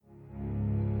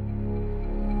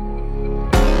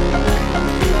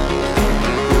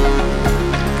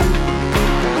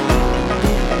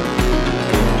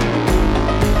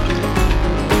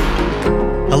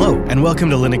and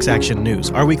welcome to Linux Action News,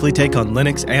 our weekly take on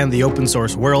Linux and the open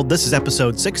source world. This is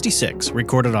episode 66,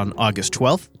 recorded on August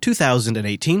 12th,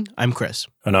 2018. I'm Chris.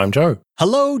 And I'm Joe.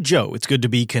 Hello, Joe. It's good to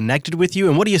be connected with you.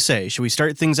 And what do you say? Should we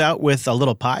start things out with a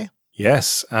little Pi?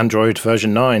 Yes, Android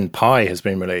version 9 Pi has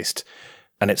been released,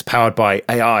 and it's powered by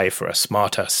AI for a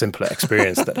smarter, simpler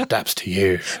experience that adapts to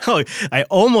you. Oh, I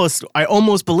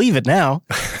almost believe it now.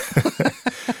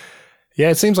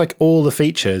 Yeah, it seems like all the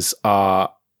features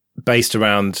are based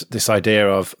around this idea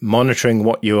of monitoring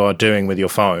what you are doing with your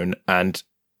phone and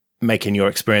making your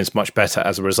experience much better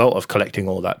as a result of collecting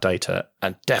all that data,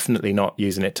 and definitely not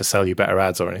using it to sell you better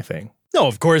ads or anything. No,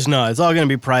 of course not. It's all going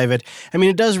to be private. I mean,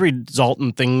 it does result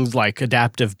in things like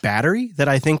adaptive battery that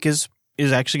I think is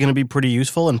actually going to be pretty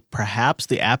useful, and perhaps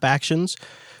the app actions,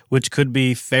 which could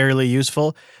be fairly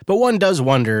useful. But one does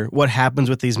wonder what happens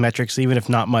with these metrics, even if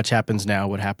not much happens now,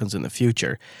 what happens in the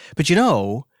future. But you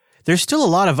know, there's still a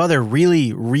lot of other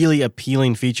really, really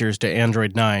appealing features to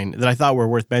Android 9 that I thought were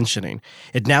worth mentioning.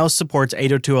 It now supports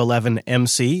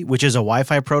 802.11mc, which is a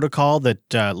Wi-Fi protocol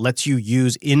that lets you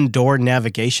use indoor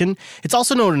navigation. It's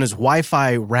also known as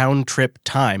Wi-Fi Round Trip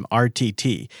Time,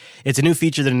 RTT. It's a new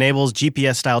feature that enables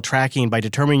GPS-style tracking by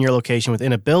determining your location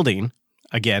within a building.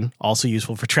 Again, also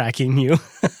useful for tracking you.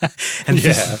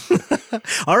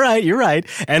 All right, you're right.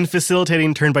 And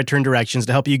facilitating turn-by-turn directions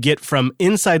to help you get from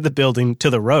inside the building to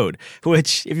the road,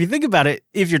 which, if you think about it,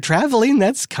 if you're traveling,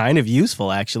 that's kind of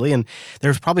useful, actually. And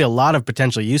there's probably a lot of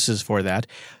potential uses for that.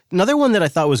 Another one that I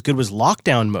thought was good was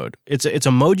lockdown mode. It's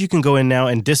a mode you can go in now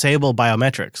and disable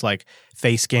biometrics like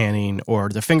face scanning or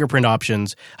the fingerprint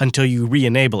options until you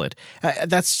re-enable it.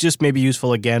 That's just maybe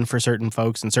useful again for certain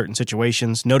folks in certain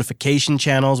situations. Notification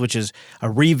channels, which is a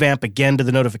revamp again to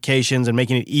the notifications and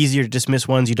making it easier to dismiss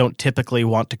ones you don't typically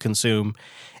want to consume.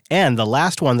 And the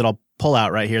last one that I'll pull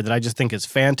out right here that I just think is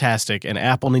fantastic, and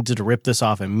Apple needs to rip this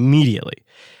off immediately.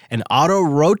 An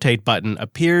auto-rotate button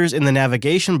appears in the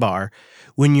navigation bar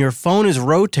when your phone is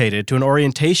rotated to an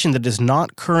orientation that is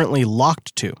not currently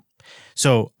locked to.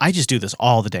 So I just do this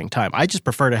all the dang time. I just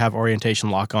prefer to have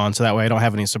orientation lock on so that way I don't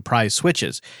have any surprise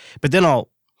switches. But then I'll,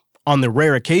 on the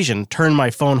rare occasion, turn my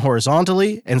phone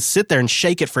horizontally and sit there and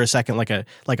shake it for a second like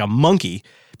a monkey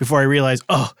before I realize,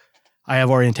 oh, I have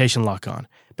orientation lock on.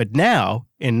 But now,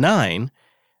 in 9,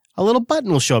 a little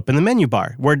button will show up in the menu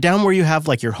bar, where down where you have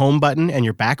like your home button and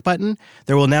your back button,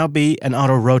 there will now be an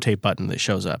auto-rotate button that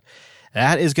shows up.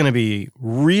 That is going to be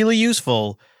really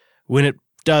useful when it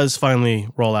does finally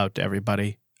roll out to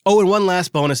everybody. Oh, and one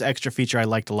last bonus extra feature I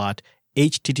liked a lot,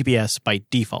 HTTPS by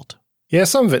default. Yeah,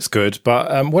 some of it's good,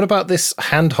 but what about this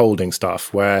hand-holding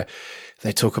stuff where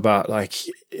they talk about, like,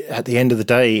 at the end of the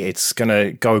day, it's going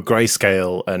to go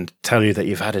grayscale and tell you that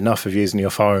you've had enough of using your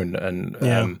phone, and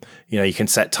you can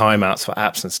set timeouts for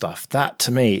apps and stuff. That,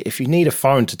 to me, if you need a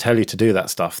phone to tell you to do that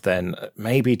stuff, then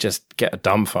maybe just get a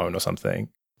dumb phone or something.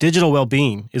 Digital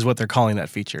well-being is what they're calling that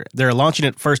feature. They're launching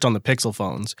it first on the Pixel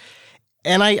phones.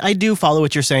 And I do follow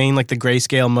what you're saying, like the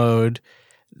grayscale mode,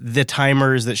 the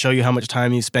timers that show you how much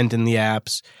time you spent in the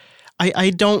apps.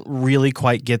 I don't really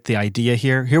quite get the idea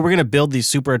here. Here we're going to build these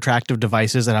super attractive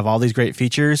devices that have all these great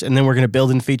features, and then we're going to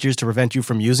build in features to prevent you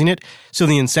from using it. So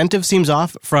the incentive seems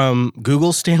off from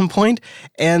Google's standpoint,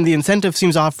 and the incentive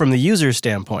seems off from the user's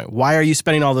standpoint. Why are you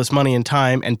spending all this money and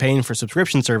time and paying for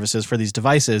subscription services for these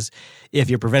devices if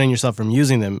you're preventing yourself from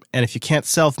using them? And if you can't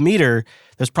self-meter,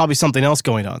 there's probably something else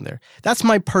going on there. That's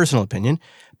my personal opinion.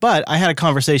 But I had a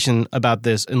conversation about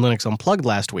this in Linux Unplugged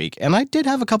last week, and I did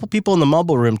have a couple people in the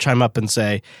mobile room chime up and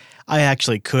say, I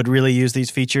actually could really use these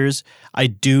features. I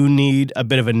do need a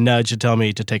bit of a nudge to tell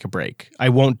me to take a break. I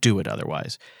won't do it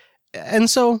otherwise. And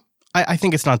so I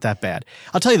think it's not that bad.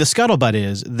 I'll tell you, the scuttlebutt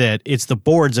is that it's the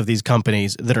boards of these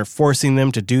companies that are forcing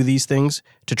them to do these things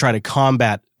to try to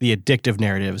combat the addictive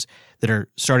narratives that are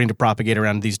starting to propagate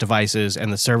around these devices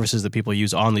and the services that people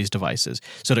use on these devices.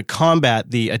 So to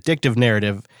combat the addictive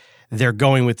narrative, they're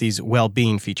going with these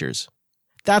well-being features.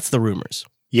 That's the rumors.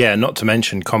 Yeah, not to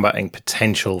mention combating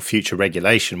potential future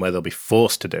regulation where they'll be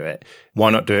forced to do it. Why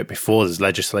not do it before there's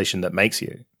legislation that makes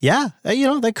you? Yeah,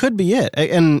 that could be it.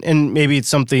 And maybe it's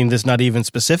something that's not even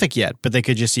specific yet, but they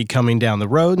could just see coming down the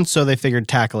road, and so they figured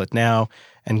tackle it now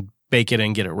and bake it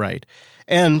and get it right.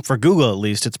 And for Google, at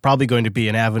least, it's probably going to be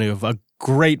an avenue of a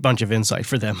great bunch of insight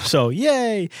for them. So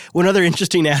yay! One other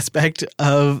interesting aspect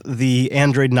of the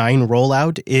Android 9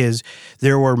 rollout is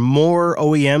there were more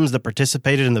OEMs that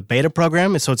participated in the beta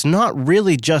program. So it's not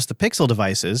really just the Pixel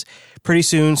devices. Pretty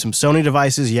soon, some Sony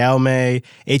devices, Xiaomi,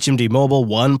 HMD Mobile,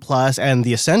 OnePlus, and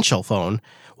the Essential phone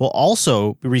will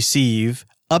also receive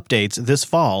updates this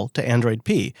fall to Android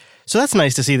P. So that's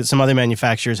nice to see that some other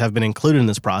manufacturers have been included in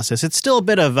this process. It's still a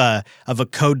bit of a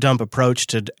code dump approach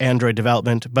to Android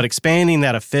development, but expanding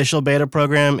that official beta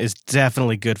program is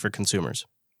definitely good for consumers.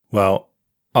 Well,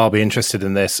 I'll be interested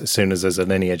in this as soon as there's a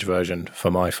Lineage version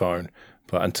for my phone.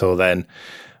 But until then,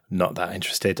 not that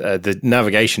interested. The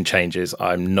navigation changes,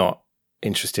 I'm not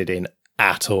interested in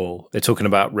at all. They're talking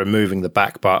about removing the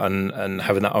back button and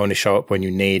having that only show up when you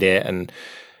need it. And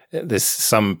there's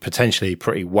some potentially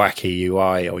pretty wacky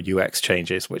UI or UX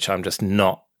changes, which I'm just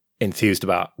not enthused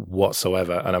about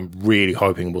whatsoever. And I'm really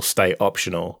hoping will stay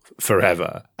optional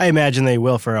forever. I imagine they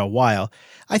will for a while.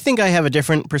 I think I have a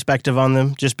different perspective on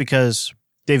them just because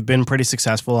they've been pretty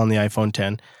successful on the iPhone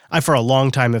X. I, for a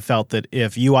long time, have felt that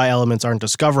if UI elements aren't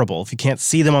discoverable, if you can't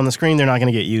see them on the screen, they're not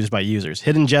going to get used by users.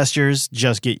 Hidden gestures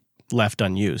just get left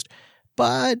unused.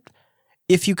 But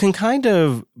if you can kind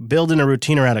of build in a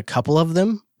routine around a couple of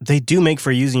them, they do make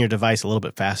for using your device a little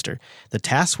bit faster. The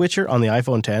task switcher on the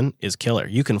iPhone X is killer.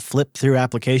 You can flip through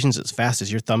applications as fast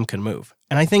as your thumb can move.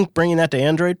 And I think bringing that to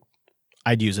Android,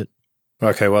 I'd use it.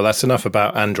 Okay, well, that's enough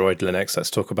about Android Linux. Let's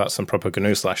talk about some proper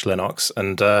GNU/Linux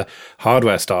and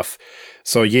hardware stuff.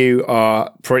 So you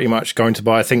are pretty much going to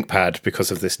buy a ThinkPad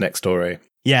because of this next story.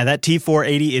 Yeah, that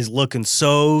T480 is looking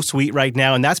so sweet right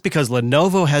now, and that's because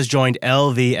Lenovo has joined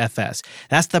LVFS.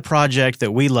 That's the project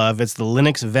that we love. It's the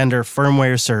Linux Vendor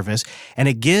Firmware Service, and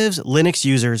it gives Linux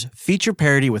users feature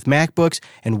parity with MacBooks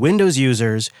and Windows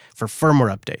users for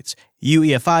firmware updates.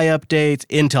 UEFI updates,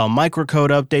 Intel microcode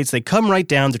updates, they come right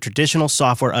down the traditional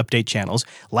software update channels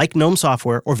like GNOME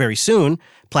Software or very soon,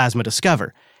 Plasma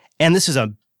Discover. And this is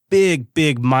a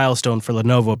big milestone for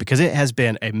Lenovo because it has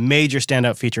been a major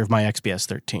standout feature of my XPS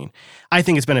 13. I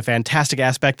think it's been a fantastic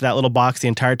aspect of that little box the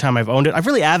entire time I've owned it. I've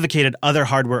really advocated other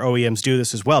hardware OEMs do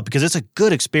this as well because it's a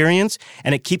good experience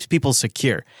and it keeps people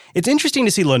secure. It's interesting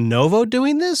to see Lenovo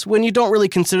doing this when you don't really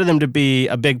consider them to be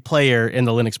a big player in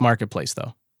the Linux marketplace,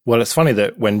 though. Well, it's funny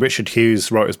that when Richard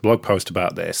Hughes wrote his blog post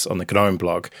about this on the GNOME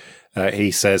blog,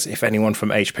 he says, if anyone from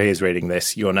HP is reading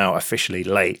this, you're now officially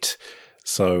late.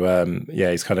 So,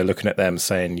 he's kind of looking at them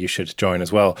saying you should join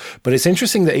as well. But it's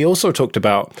interesting that he also talked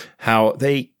about how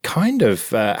they kind of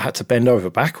had to bend over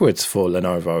backwards for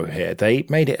Lenovo here. They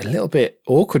made it a little bit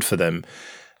awkward for them.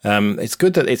 It's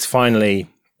good that it's finally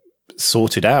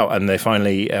sorted out and they're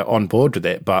finally on board with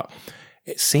it, but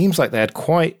it seems like they had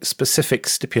quite specific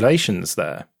stipulations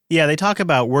there. Yeah, they talk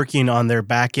about working on their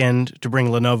back end to bring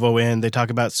Lenovo in. They talk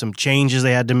about some changes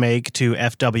they had to make to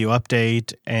FW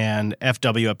Update and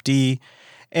FW Upd,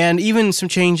 and even some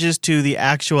changes to the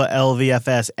actual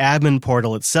LVFS admin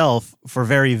portal itself for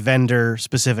very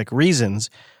vendor-specific reasons.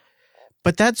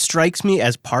 But that strikes me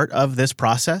as part of this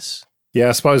process. Yeah,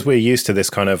 I suppose we're used to this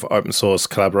kind of open source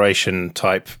collaboration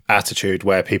type attitude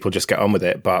where people just get on with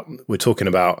it, but we're talking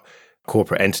about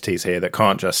corporate entities here that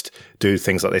can't just do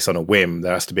things like this on a whim.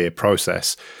 There has to be a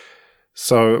process.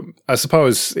 So I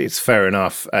suppose it's fair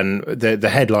enough. And the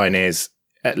headline is,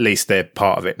 at least they're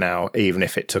part of it now, even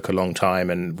if it took a long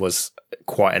time and was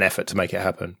quite an effort to make it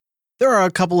happen. There are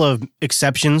a couple of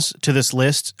exceptions to this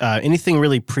list. Anything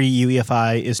really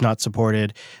pre-UEFI is not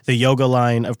supported. The Yoga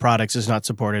line of products is not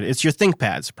supported. It's your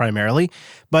ThinkPads primarily,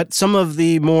 but some of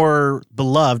the more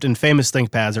beloved and famous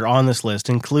ThinkPads are on this list,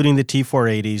 including the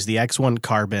T480s, the X1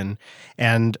 Carbon,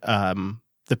 and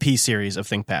the P series of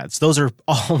ThinkPads. Those are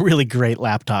all really great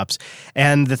laptops.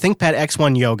 And the ThinkPad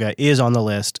X1 Yoga is on the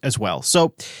list as well.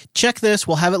 So check this.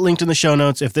 We'll have it linked in the show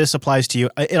notes if this applies to you.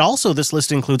 This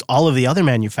list includes all of the other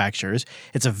manufacturers.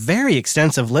 It's a very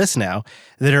extensive list now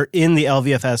that are in the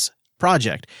LVFS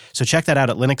project. So check that out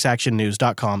at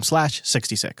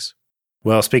linuxactionnews.com/66.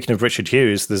 Well, speaking of Richard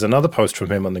Hughes, there's another post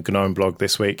from him on the GNOME blog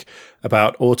this week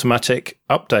about automatic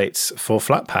updates for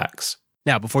Flatpaks.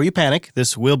 Now, before you panic,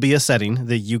 this will be a setting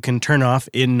that you can turn off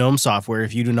in GNOME Software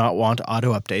if you do not want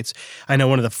auto updates. I know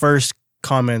one of the first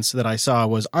comments that I saw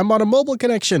was, I'm on a mobile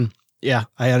connection. Yeah,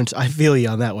 I feel you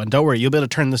on that one. Don't worry, you'll be able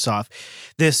to turn this off.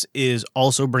 This is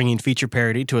also bringing feature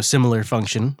parity to a similar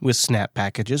function with Snap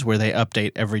packages where they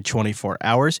update every 24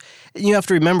 hours. And you have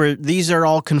to remember, these are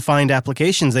all confined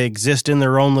applications. They exist in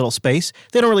their own little space.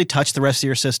 They don't really touch the rest of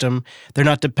your system. They're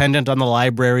not dependent on the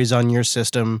libraries on your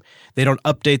system. They don't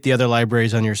update the other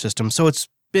libraries on your system. So it's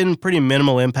been pretty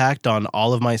minimal impact on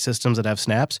all of my systems that have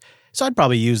snaps. So I'd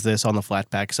probably use this on the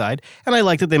Flatpak side, and I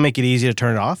like that they make it easy to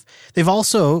turn it off. They've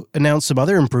also announced some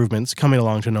other improvements coming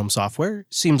along to GNOME Software.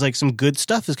 Seems like some good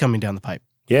stuff is coming down the pipe.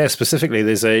 Yeah, specifically,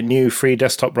 there's a new free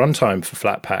desktop runtime for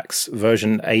Flatpaks,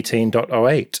 version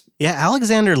 18.08. Yeah,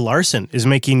 Alexander Larson is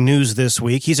making news this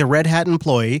week. He's a Red Hat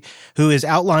employee who has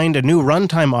outlined a new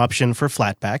runtime option for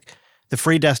Flatpak. The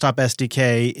free desktop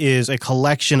SDK is a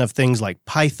collection of things like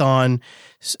Python,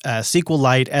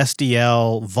 SQLite,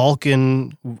 SDL,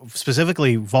 Vulkan,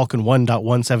 specifically Vulkan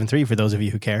 1.173 for those of you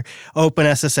who care,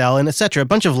 OpenSSL, and etc. A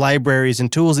bunch of libraries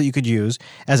and tools that you could use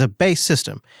as a base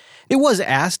system. It was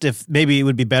asked if maybe it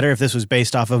would be better if this was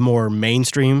based off of more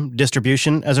mainstream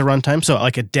distribution as a runtime, so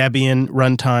like a Debian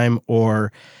runtime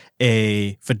or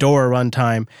a Fedora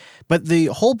runtime. But the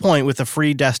whole point with the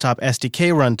free desktop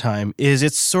SDK runtime is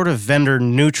it's sort of vendor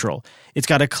neutral. It's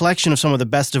got a collection of some of the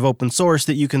best of open source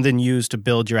that you can then use to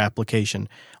build your application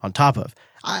on top of.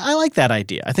 I like that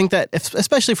idea. I think that,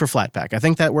 especially for Flatpak, I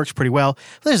think that works pretty well.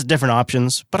 There's different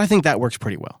options, but I think that works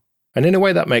pretty well. And in a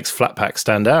way, that makes Flatpak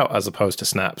stand out as opposed to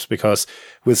Snaps, because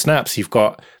with Snaps, you've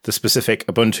got the specific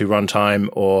Ubuntu runtime,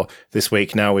 or this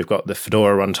week now we've got the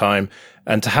Fedora runtime.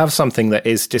 And to have something that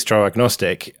is distro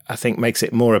agnostic, I think makes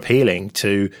it more appealing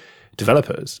to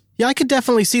developers. Yeah, I could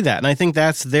definitely see that. And I think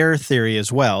that's their theory as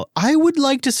well. I would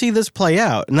like to see this play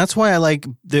out. And that's why I like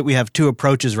that we have two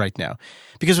approaches right now.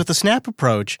 Because with the Snap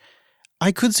approach,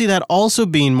 I could see that also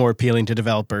being more appealing to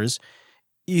developers.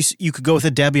 You could go with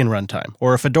a Debian runtime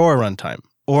or a Fedora runtime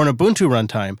or an Ubuntu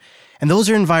runtime. And those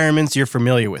are environments you're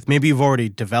familiar with. Maybe you've already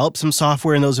developed some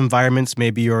software in those environments.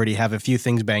 Maybe you already have a few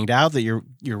things banged out that you're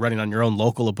running on your own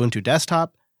local Ubuntu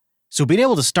desktop. So being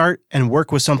able to start and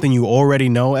work with something you already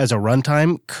know as a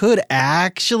runtime could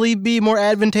actually be more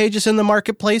advantageous in the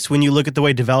marketplace when you look at the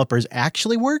way developers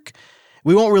actually work.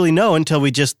 We won't really know until we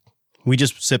just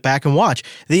sit back and watch.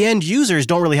 The end users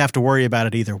don't really have to worry about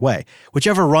it either way.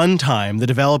 Whichever runtime the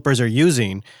developers are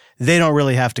using, they don't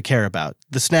really have to care about.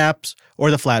 The Snaps or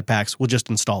the Flatpaks will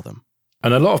just install them.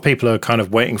 And a lot of people are kind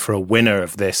of waiting for a winner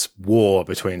of this war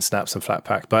between Snaps and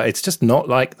Flatpak, but it's just not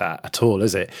like that at all,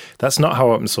 is it? That's not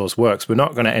how open source works. We're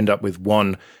not going to end up with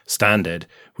one standard.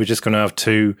 We're just going to have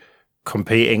two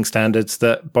competing standards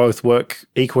that both work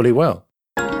equally well.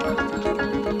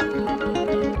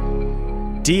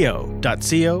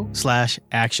 do.co/action.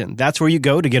 That's where you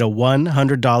go to get a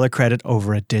 $100 credit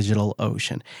over at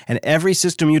DigitalOcean. And every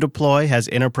system you deploy has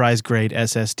enterprise-grade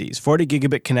SSDs, 40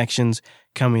 gigabit connections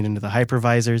coming into the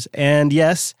hypervisors, and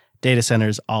yes, data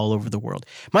centers all over the world.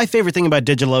 My favorite thing about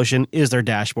DigitalOcean is their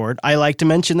dashboard. I like to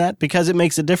mention that because it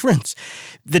makes a difference.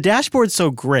 The dashboard's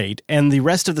so great and the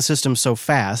rest of the system's so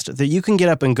fast that you can get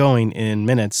up and going in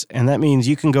minutes, and that means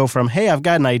you can go from, hey, I've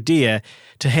got an idea,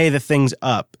 to, hey, the thing's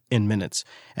up in minutes.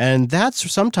 And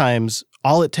that's sometimes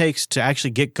all it takes to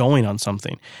actually get going on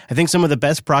something. I think some of the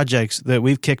best projects that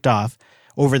we've kicked off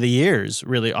over the years,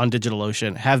 really, on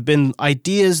DigitalOcean have been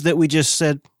ideas that we just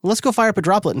said, let's go fire up a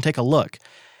droplet and take a look.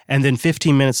 And then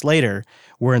 15 minutes later,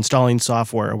 we're installing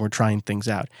software and we're trying things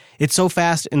out. It's so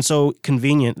fast and so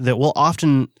convenient that we'll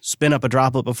often spin up a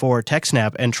droplet before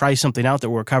TechSnap and try something out that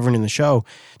we're covering in the show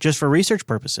just for research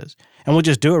purposes. And we'll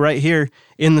just do it right here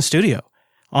in the studio.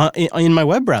 In my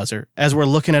web browser, as we're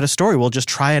looking at a story, we'll just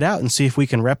try it out and see if we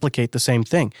can replicate the same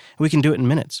thing. We can do it in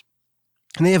minutes.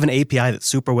 And they have an API that's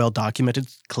super well documented,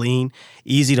 clean,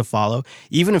 easy to follow.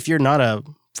 Even if you're not a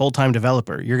full-time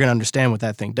developer, you're going to understand what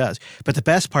that thing does. But the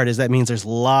best part is that means there's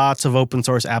lots of open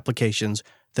source applications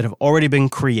that have already been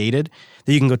created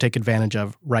that you can go take advantage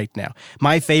of right now.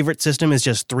 My favorite system is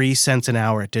just 3 cents an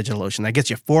hour at DigitalOcean. That gets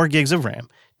you 4 gigs of RAM,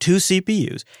 2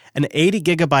 CPUs, an 80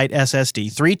 gigabyte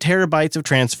SSD, 3 terabytes of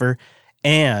transfer,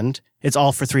 and it's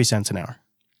all for 3 cents an hour.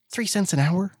 3 cents an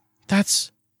hour?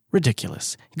 That's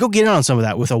ridiculous. Go get in on some of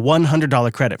that with a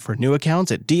 $100 credit for new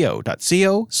accounts at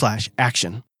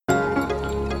do.co/action.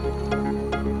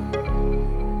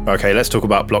 Okay, let's talk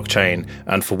about blockchain.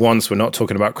 And for once, we're not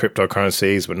talking about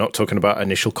cryptocurrencies. We're not talking about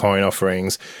initial coin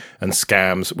offerings and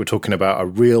scams. We're talking about a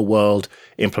real world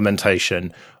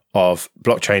implementation of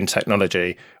blockchain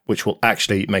technology, which will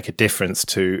actually make a difference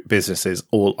to businesses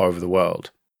all over the world.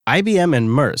 IBM and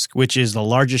Maersk, which is the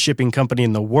largest shipping company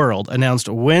in the world, announced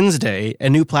Wednesday a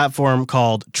new platform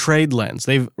called TradeLens.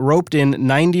 They've roped in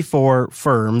 94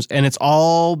 firms, and it's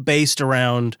all based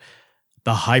around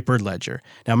the Hyperledger.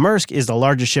 Now, Maersk is the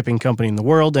largest shipping company in the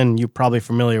world, and you're probably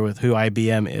familiar with who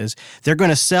IBM is. They're going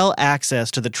to sell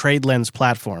access to the TradeLens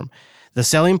platform. The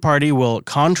selling party will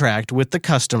contract with the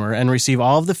customer and receive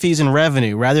all of the fees and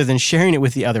revenue rather than sharing it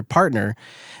with the other partner.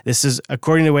 This is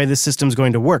according to the way this system's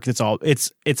going to work.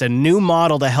 It's a new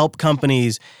model to help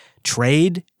companies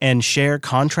trade and share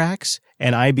contracts,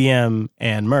 and IBM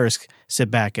and Maersk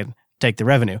sit back and take the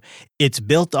revenue. It's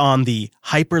built on the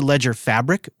Hyperledger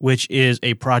Fabric, which is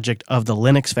a project of the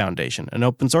Linux Foundation, an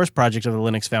open source project of the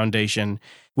Linux Foundation,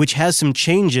 which has some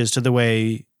changes to the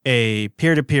way a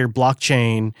peer-to-peer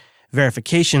blockchain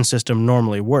verification system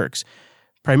normally works.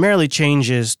 primarily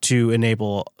changes to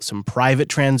enable some private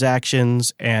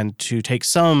transactions and to take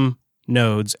some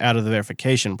nodes out of the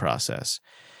verification process.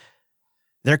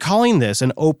 They're calling this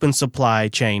an open supply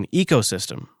chain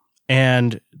ecosystem,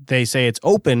 and they say it's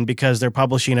open because they're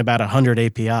publishing about 100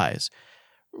 APIs.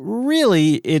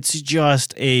 Really, it's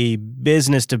just a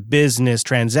business-to-business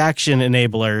transaction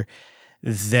enabler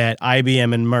that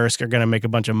IBM and Maersk are going to make a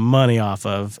bunch of money off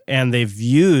of, and they've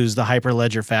used the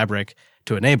Hyperledger Fabric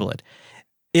to enable it.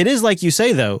 It is, like you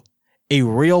say, though, a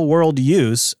real-world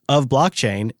use of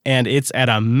blockchain, and it's at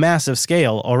a massive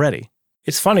scale already.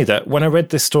 It's funny that when I read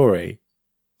this story,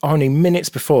 only minutes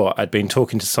before I'd been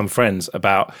talking to some friends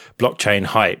about blockchain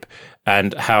hype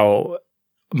and how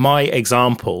my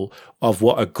example of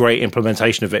what a great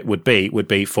implementation of it would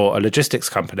be for a logistics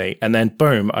company. And then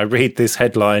boom, I read this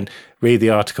headline, read the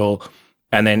article,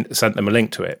 and then sent them a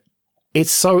link to it.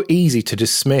 It's so easy to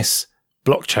dismiss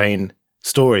blockchain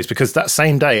stories because that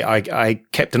same day I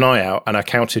kept an eye out and I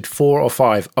counted 4 or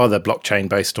 5 other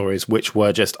blockchain-based stories, which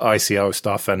were just ICO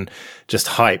stuff and just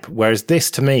hype. Whereas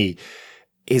this, to me,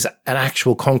 is an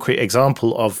actual concrete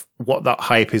example of what that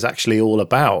hype is actually all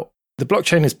about. The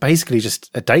blockchain is basically just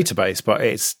a database, but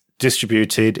it's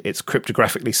distributed, it's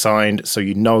cryptographically signed, so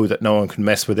you know that no one can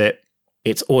mess with it.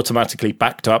 It's automatically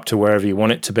backed up to wherever you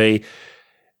want it to be.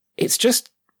 It's just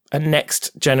a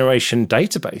next generation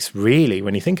database, really,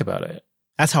 when you think about it.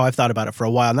 That's how I've thought about it for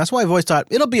a while, and that's why I've always thought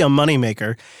it'll be a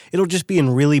moneymaker. It'll just be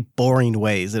in really boring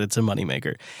ways that it's a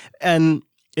moneymaker. And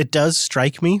it does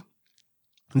strike me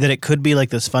that it could be like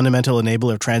this fundamental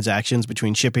enabler of transactions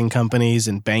between shipping companies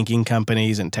and banking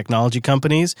companies and technology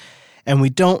companies, and we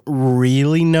don't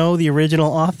really know the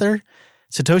original author.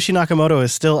 Satoshi Nakamoto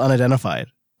is still unidentified,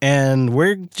 and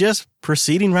we're just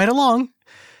proceeding right along.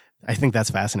 I think that's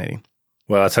fascinating.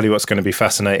 Well, I'll tell you what's going to be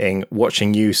fascinating,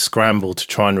 watching you scramble to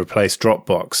try and replace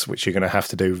Dropbox, which you're going to have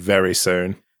to do very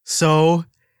soon. So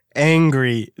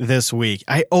angry this week.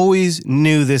 I always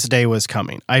knew this day was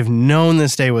coming. I've known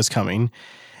this day was coming.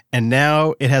 And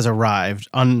now it has arrived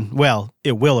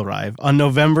it will arrive. On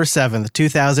November 7th,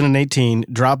 2018,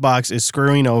 Dropbox is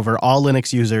screwing over all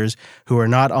Linux users who are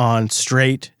not on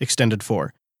straight Extended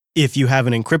 4. If you have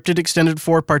an encrypted Extended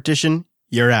 4 partition,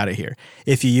 you're out of here.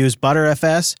 If you use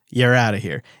Btrfs, you're out of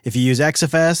here. If you use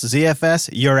XFS, ZFS,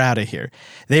 you're out of here.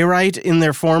 They write in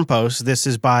their forum post, this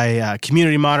is by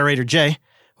community moderator Jay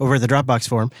over at the Dropbox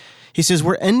forum, he says,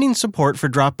 we're ending support for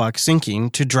Dropbox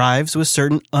syncing to drives with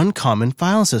certain uncommon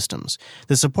file systems.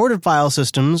 The supported file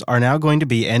systems are now going to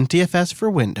be NTFS for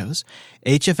Windows,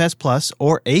 HFS Plus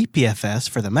or APFS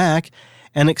for the Mac,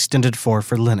 and Extended 4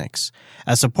 for Linux.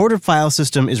 A supported file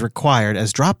system is required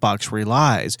as Dropbox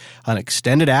relies on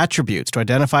extended attributes to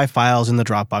identify files in the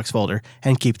Dropbox folder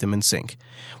and keep them in sync.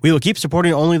 We will keep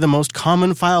supporting only the most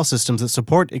common file systems that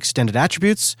support extended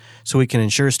attributes so we can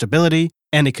ensure stability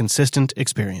and a consistent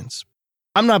experience.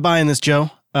 I'm not buying this,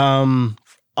 Joe.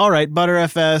 All right,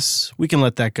 Btrfs, we can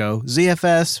let that go.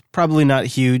 ZFS, probably not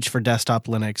huge for desktop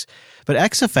Linux. But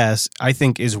XFS, I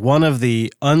think, is one of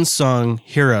the unsung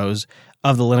heroes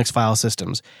of the Linux file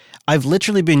systems. I've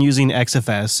literally been using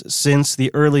XFS since the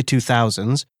early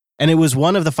 2000s, and it was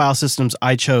one of the file systems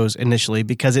I chose initially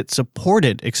because it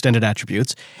supported extended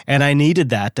attributes, and I needed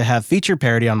that to have feature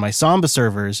parity on my Samba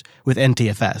servers with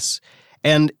NTFS.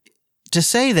 And to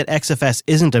say that XFS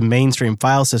isn't a mainstream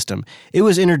file system, it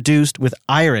was introduced with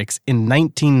IRIX in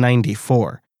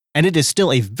 1994. And it is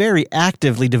still a very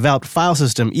actively developed file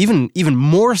system, even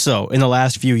more so in the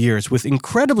last few years, with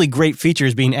incredibly great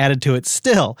features being added to it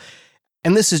still.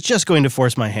 And this is just going to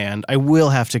force my hand. I will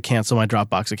have to cancel my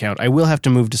Dropbox account. I will have to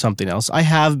move to something else. I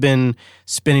have been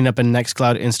spinning up a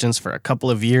Nextcloud instance for a couple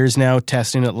of years now,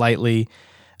 testing it lightly.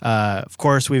 Of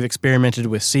course, we've experimented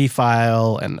with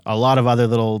C-File and a lot of other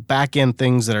little back-end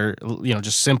things that are,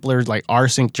 just simpler, like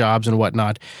rsync jobs and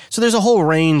whatnot. So there's a whole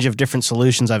range of different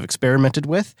solutions I've experimented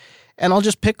with, and I'll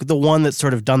just pick the one that's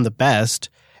sort of done the best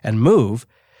and move.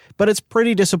 But it's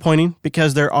pretty disappointing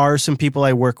because there are some people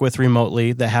I work with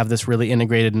remotely that have this really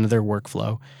integrated into their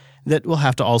workflow that will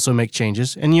have to also make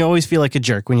changes, and you always feel like a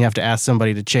jerk when you have to ask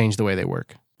somebody to change the way they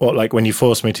work. Or like when you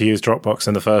forced me to use Dropbox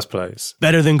in the first place.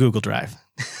 Better than Google Drive.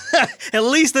 At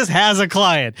least this has a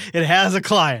client. It has a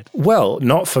client. Well,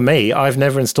 not for me. I've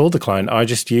never installed the client. I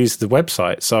just use the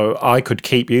website. So I could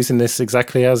keep using this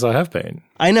exactly as I have been.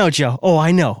 I know, Joe. Oh,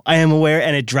 I know. I am aware,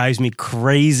 and it drives me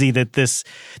crazy that this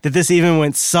even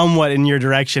went somewhat in your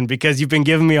direction because you've been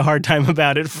giving me a hard time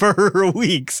about it for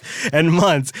weeks and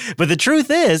months. But the truth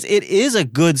is, it is a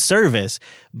good service.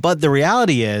 But the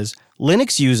reality is,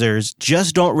 Linux users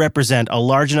just don't represent a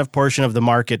large enough portion of the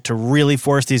market to really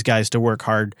force these guys to work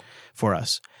hard for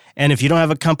us. And if you don't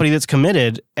have a company that's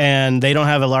committed and they don't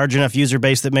have a large enough user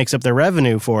base that makes up their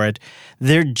revenue for it,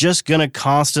 they're just going to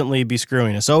constantly be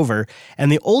screwing us over.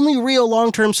 And the only real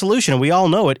long-term solution, and we all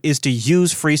know it, is to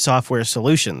use free software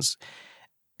solutions.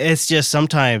 It's just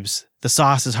sometimes the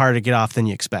sauce is harder to get off than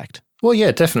you expect. Well,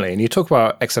 yeah, definitely. And you talk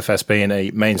about XFS being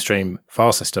a mainstream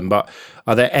file system, but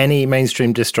are there any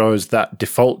mainstream distros that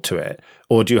default to it?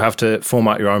 Or do you have to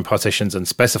format your own partitions and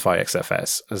specify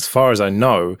XFS? As far as I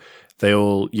know, they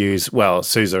all use, well,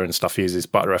 SUSE and stuff uses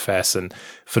ButterFS, and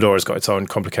Fedora's got its own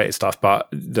complicated stuff, but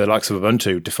the likes of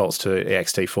Ubuntu defaults to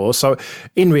ext4. So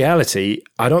in reality,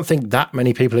 I don't think that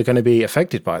many people are going to be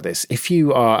affected by this. If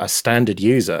you are a standard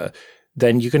user,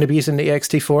 then you're going to be using the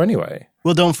ext4 anyway.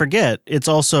 Well, don't forget, it's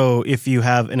also if you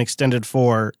have an extended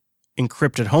 4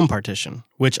 encrypted home partition,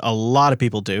 which a lot of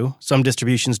people do. Some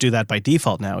distributions do that by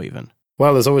default now even.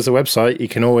 Well, there's always a website. You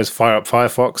can always fire up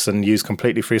Firefox and use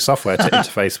completely free software to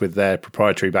interface with their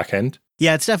proprietary backend.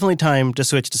 Yeah, it's definitely time to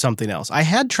switch to something else. I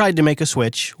had tried to make a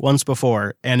switch once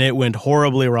before, and it went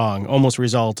horribly wrong, almost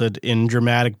resulted in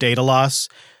dramatic data loss.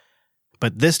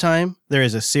 But this time, there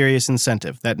is a serious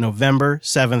incentive, that November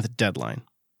 7th deadline.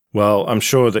 Well, I'm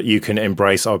sure that you can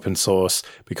embrace open source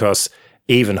because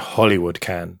even Hollywood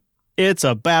can. It's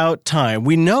about time.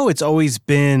 We know it's always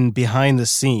been behind the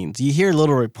scenes. You hear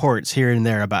little reports here and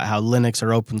there about how Linux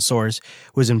or open source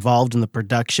was involved in the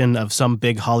production of some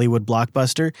big Hollywood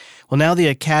blockbuster. Well, now the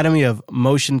Academy of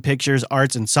Motion Pictures,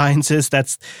 Arts and Sciences,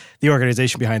 that's the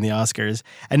organization behind the Oscars,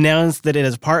 announced that it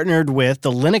has partnered with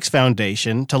the Linux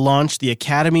Foundation to launch the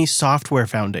Academy Software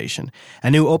Foundation,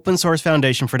 a new open source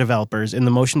foundation for developers in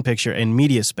the motion picture and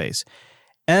media space.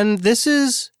 And this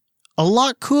is a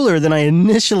lot cooler than I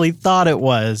initially thought it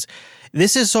was.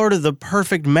 This is sort of the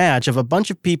perfect match of a bunch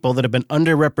of people that have been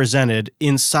underrepresented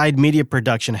inside media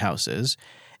production houses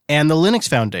and the Linux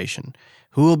Foundation,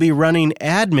 who will be running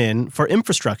admin for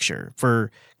infrastructure,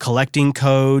 for collecting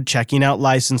code, checking out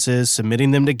licenses,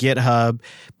 submitting them to GitHub,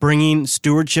 bringing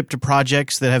stewardship to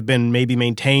projects that have been maybe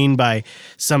maintained by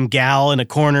some gal in a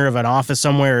corner of an office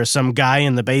somewhere or some guy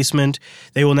in the basement.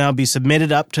 They will now be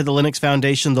submitted up to the Linux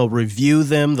Foundation. They'll review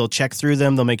them. They'll check through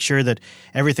them. They'll make sure that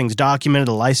everything's documented,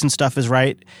 the license stuff is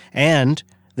right, and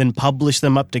then publish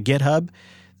them up to GitHub.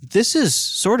 This is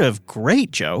sort of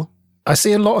great, Joe. I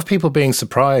see a lot of people being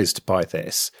surprised by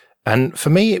this. And for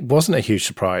me, it wasn't a huge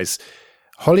surprise.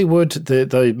 Hollywood,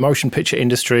 the motion picture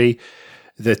industry,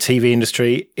 the TV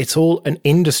industry, it's all an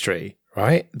industry,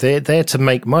 right? They're there to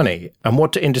make money. And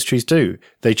what do industries do?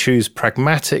 They choose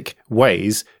pragmatic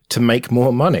ways to make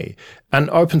more money. And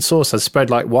open source has spread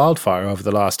like wildfire over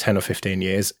the last 10 or 15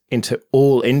 years into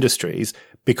all industries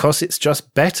because it's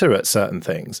just better at certain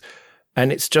things.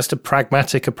 And it's just a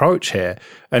pragmatic approach here.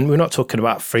 And we're not talking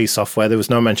about free software. There was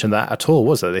no mention of that at all,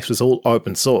 was there? This was all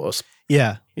open source.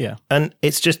 Yeah. And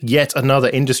it's just yet another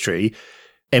industry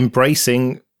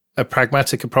embracing a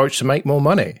pragmatic approach to make more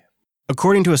money.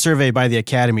 According to a survey by the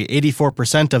Academy,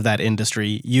 84% of that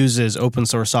industry uses open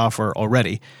source software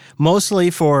already, mostly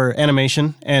for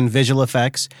animation and visual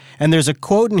effects. And there's a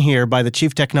quote in here by the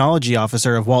Chief Technology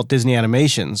Officer of Walt Disney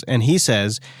Animations, and he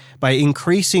says, "By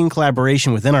increasing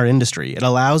collaboration within our industry, it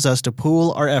allows us to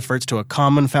pool our efforts to a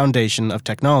common foundation of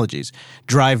technologies,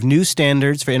 drive new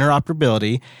standards for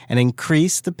interoperability, and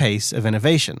increase the pace of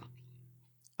innovation."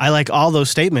 I like all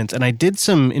those statements, and I did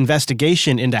some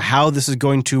investigation into how this is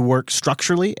going to work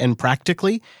structurally and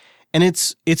practically, and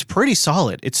it's pretty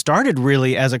solid. It started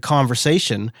really as a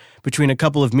conversation between a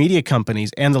couple of media companies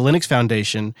and the Linux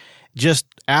Foundation, just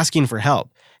asking for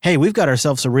help. Hey, we've got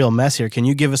ourselves a real mess here. Can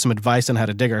you give us some advice on how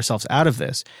to dig ourselves out of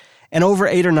this? And over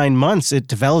 8 or 9 months, it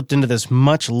developed into this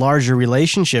much larger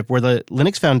relationship where the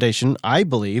Linux Foundation, I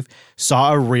believe,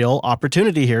 saw a real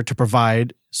opportunity here to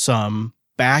provide some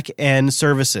back-end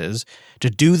services to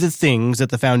do the things that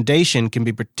the foundation can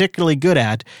be particularly good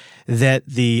at that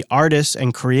the artists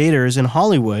and creators in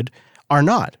Hollywood are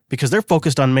not, because they're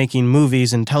focused on making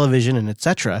movies and television and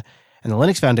etc. And the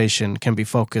Linux Foundation can be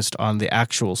focused on the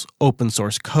actual open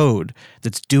source code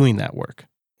that's doing that work.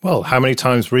 Well, how many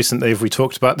times recently have we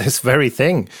talked about this very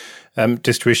thing?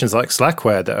 Distributions like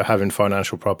Slackware that are having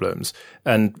financial problems.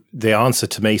 And the answer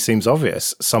to me seems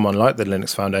obvious. Someone like the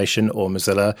Linux Foundation or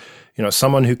Mozilla,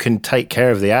 someone who can take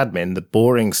care of the admin, the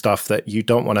boring stuff that you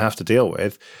don't want to have to deal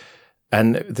with.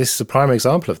 And this is a prime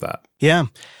example of that. Yeah.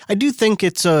 I do think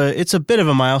it's a bit of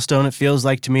a milestone, it feels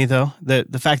like to me, though.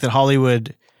 The fact that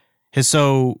Hollywood has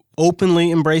so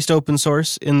openly embraced open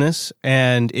source in this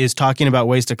and is talking about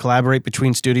ways to collaborate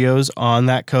between studios on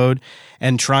that code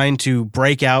and trying to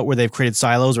break out where they've created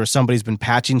silos where somebody's been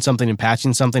patching something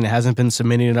that hasn't been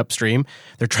submitting it upstream.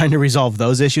 They're trying to resolve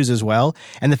those issues as well.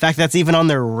 And the fact that's even on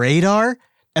their radar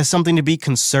as something to be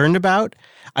concerned about,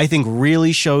 I think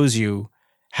really shows you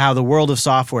how the world of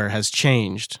software has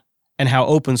changed and how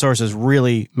open source has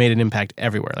really made an impact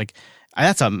everywhere. Like,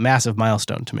 that's a massive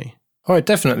milestone to me. Oh, it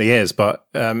definitely is, but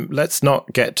let's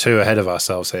not get too ahead of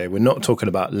ourselves here. We're not talking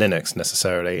about Linux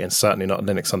necessarily, and certainly not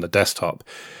Linux on the desktop.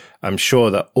 I'm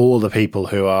sure that all the people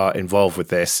who are involved with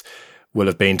this will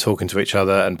have been talking to each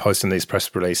other and posting these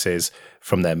press releases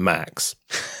from their Macs.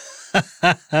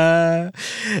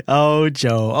 Oh,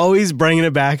 Joe, always bringing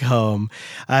it back home.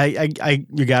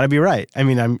 You got to be right. I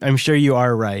mean, I'm sure you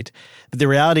are right. But the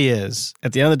reality is,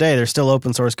 at the end of the day, there's still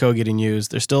open source code getting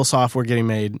used. There's still software getting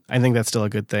made. I think that's still a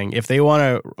good thing. If they want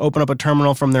to open up a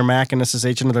terminal from their Mac and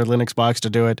SSH into their Linux box to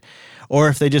do it, or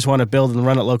if they just want to build and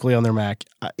run it locally on their Mac,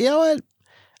 you know what?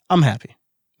 I'm happy.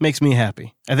 Makes me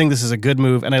happy. I think this is a good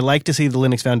move, and I like to see the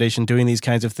Linux Foundation doing these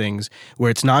kinds of things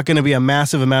where it's not going to be a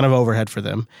massive amount of overhead for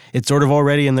them. It's sort of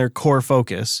already in their core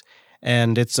focus,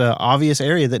 and it's an obvious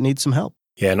area that needs some help.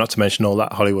 Yeah, not to mention all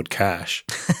that Hollywood cash.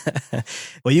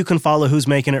 Well, you can follow Who's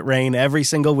Making It Rain every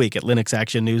single week at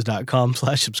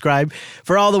linuxactionnews.com/subscribe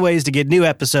for all the ways to get new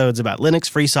episodes about Linux,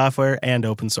 free software, and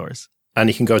open source. And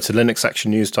you can go to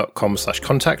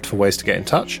linuxactionnews.com/contact for ways to get in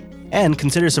touch. And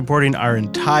consider supporting our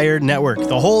entire network,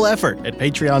 the whole effort, at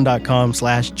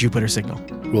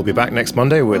patreon.com/JupiterSignal. We'll be back next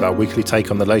Monday with our weekly take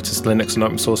on the latest Linux and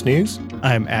open source news.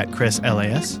 I'm at Chris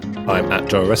LAS. I'm at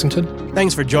Joe Ressington.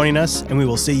 Thanks for joining us, and we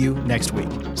will see you next week.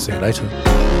 See you later.